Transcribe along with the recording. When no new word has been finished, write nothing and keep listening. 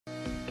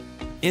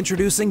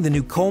Introducing the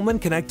new Coleman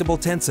Connectable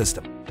tent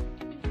system.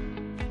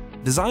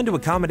 Designed to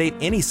accommodate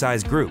any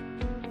size group,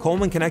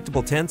 Coleman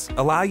Connectable tents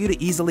allow you to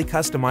easily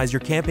customize your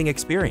camping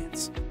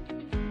experience.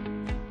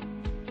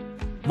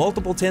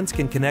 Multiple tents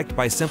can connect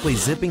by simply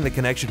zipping the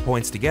connection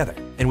points together,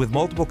 and with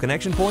multiple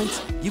connection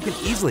points, you can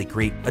easily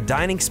create a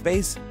dining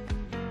space,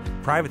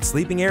 private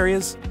sleeping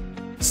areas,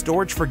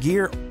 storage for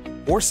gear,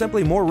 or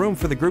simply more room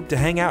for the group to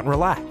hang out and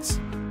relax.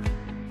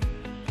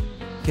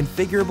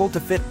 Configurable to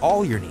fit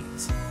all your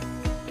needs.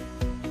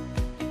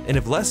 And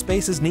if less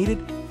space is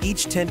needed,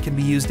 each tent can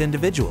be used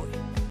individually.